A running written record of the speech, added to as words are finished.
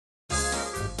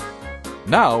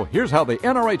Now, here's how the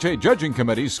NRHA Judging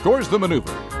Committee scores the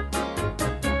maneuver.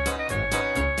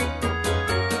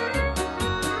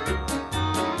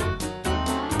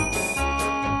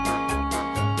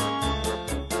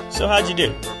 So how'd you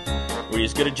do? Were you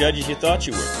as good a judge as you thought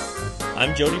you were?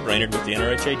 I'm Jody Brainerd with the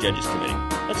NRHA Judges Committee.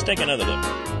 Let's take another look.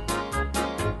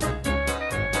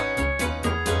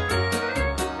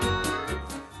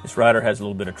 This rider has a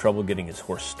little bit of trouble getting his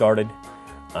horse started.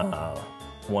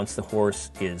 Once the horse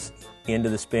is into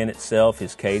the spin itself,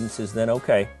 his cadence is then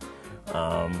okay.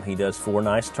 He does 4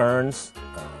 nice turns.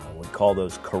 We call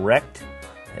those correct.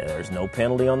 There's no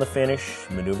penalty on the finish.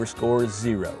 Maneuver score is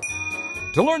 0.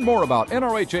 To learn more about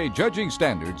NRHA judging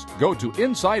standards, go to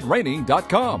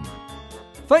InsideRaining.com.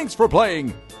 Thanks for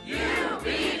playing